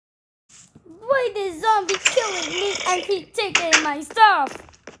see this zombie killing me and he taking my stuff.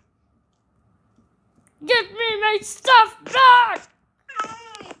 Give me my stuff back!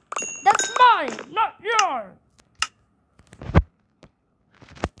 That's mine, not yours.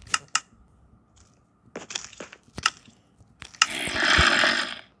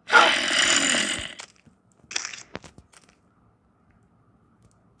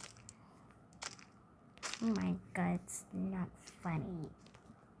 Oh my god, it's not funny.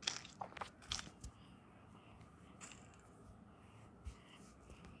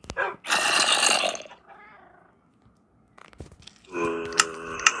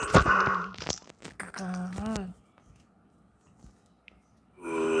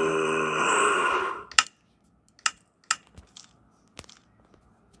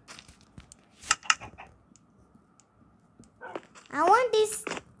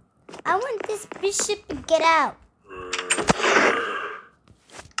 I want this bishop to get out.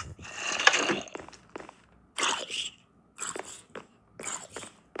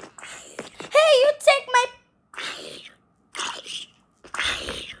 Hey, you take my...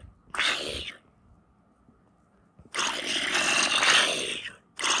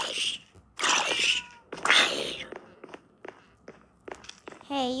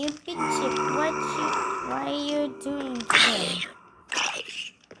 Hey, you bitch, what are you doing here?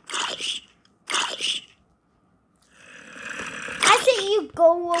 I said you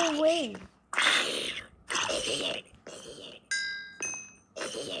go away.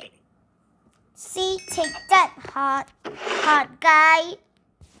 See, take that, hot guy.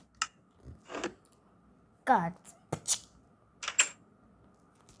 God.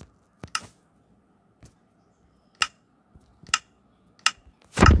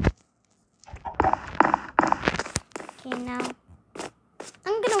 Okay, now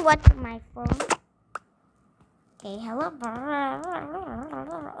I'm gonna watch my phone. Okay, hello.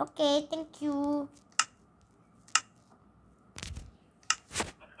 Okay, thank you.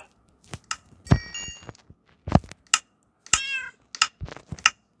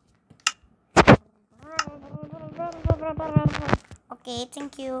 Okay,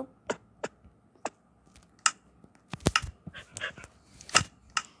 thank you.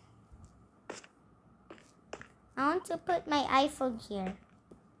 I want to put my iPhone here.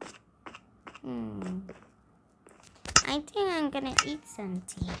 I think I'm gonna eat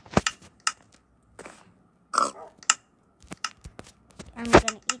something. I'm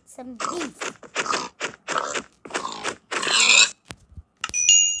gonna eat some beef.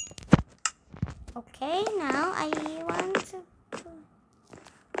 Okay, now I want to.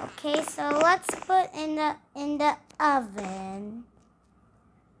 Okay, so let's put in the oven.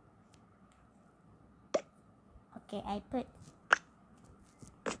 Okay, I put.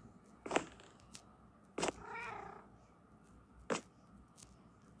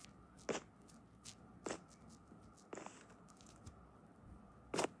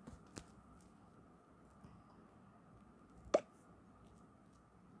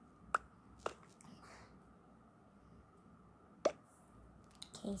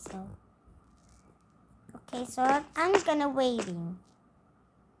 Okay, so I'm gonna waiting.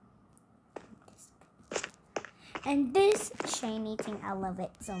 And this shiny thing, I love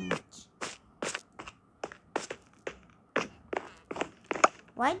it so much.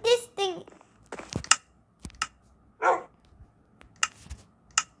 Why this thing?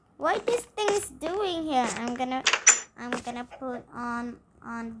 What this thing is doing here? I'm gonna put on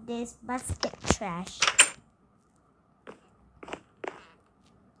this basket trash.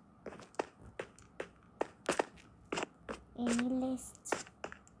 Any list?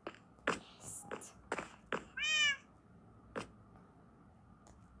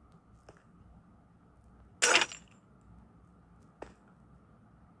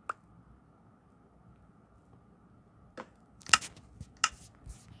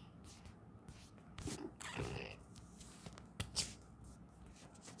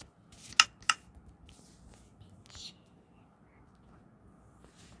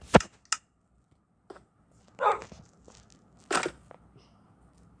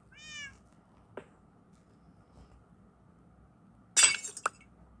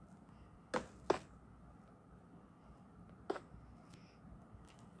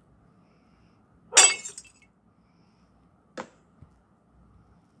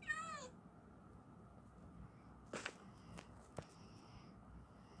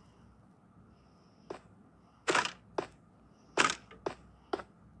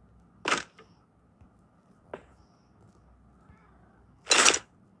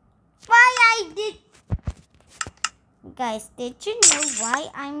 Guys, did you know why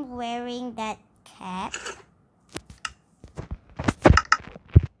I'm wearing that cap?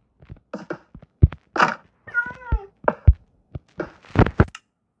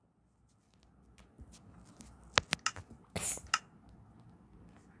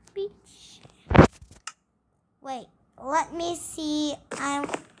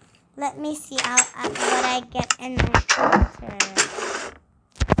 let me see what I get in water.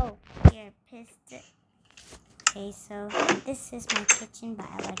 Oh, here, piston. Okay, so this is my kitchen, but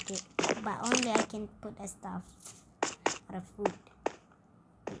I like it. But only I can put a stuff or a food.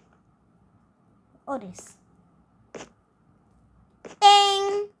 Oh, this.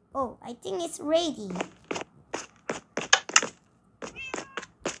 Ding! Oh, I think it's ready.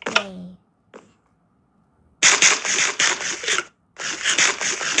 Yay.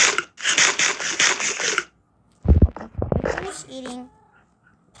 Okay, finish eating.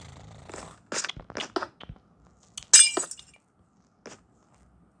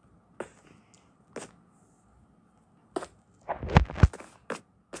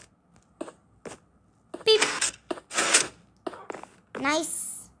 Beep.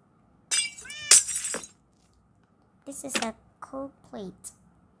 Nice. This is a cool plate.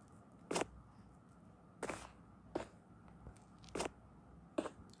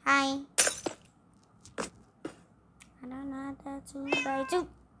 Hi. Another 2x2.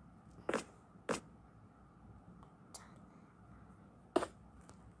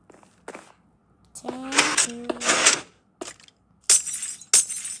 Thank you.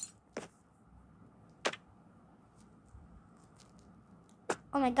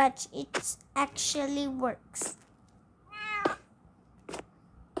 Oh my gosh, it actually works.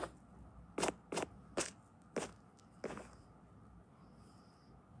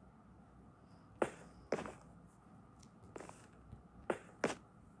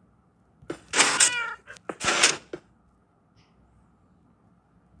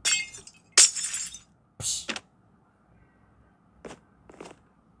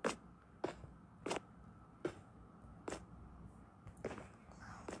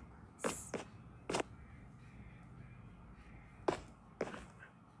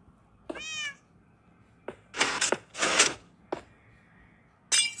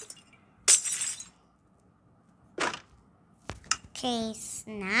 Okay,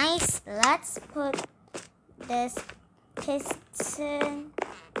 nice. Let's put this piston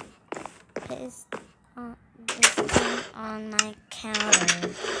on my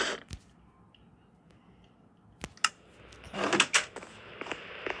counter. Okay.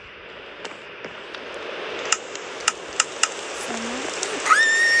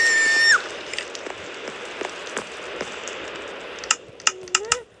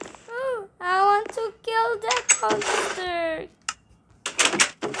 So I want to kill that monster.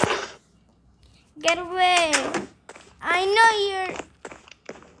 Get away.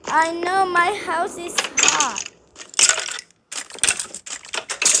 I know my house is hot.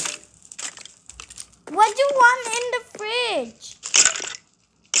 What do you want in the fridge?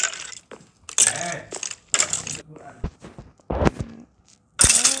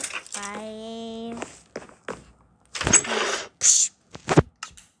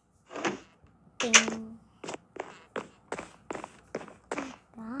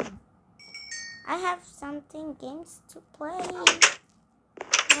 I have something games to play. Oh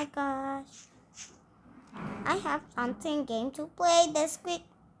my gosh. I have something game to play this quick.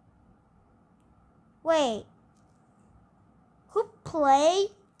 Wait. Who play?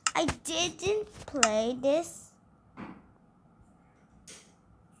 I didn't play this.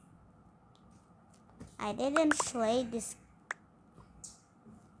 I didn't play this.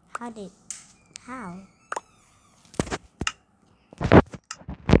 How?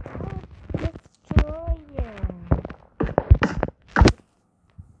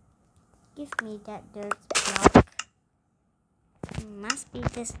 Give me that dirt block. Must be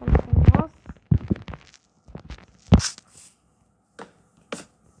this something else.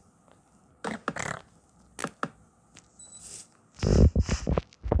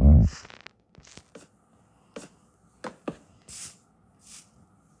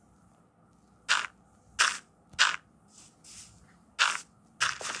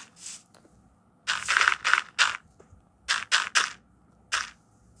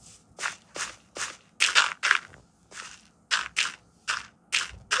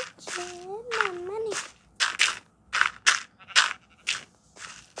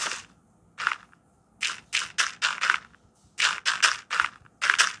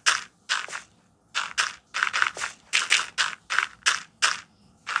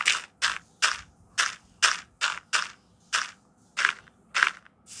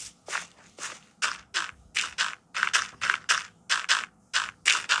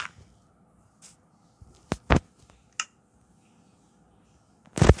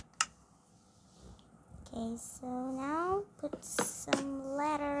 Okay, so now put some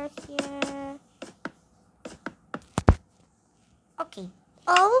letter here. Okay,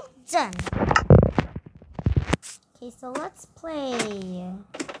 all done. Okay, so let's play.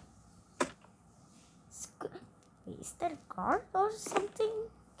 Wait, is that a guard or something?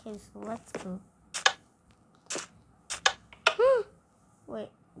 Okay, so let's go. Wait,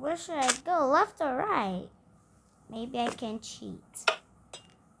 where should I go? Left or right? Maybe I can cheat.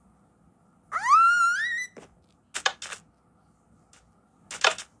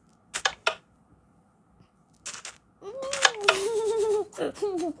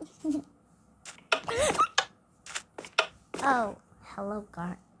 Oh, hello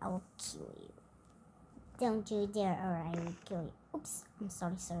guard. I will kill you. Don't you dare or I will kill you. Oops, I'm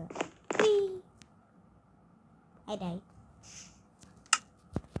sorry, sir. Whee! I died.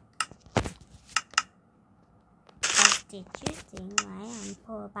 What did you think I am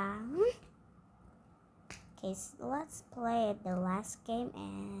poor about? Okay, so let's play the last game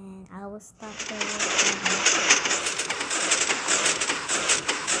and I will stop the recording.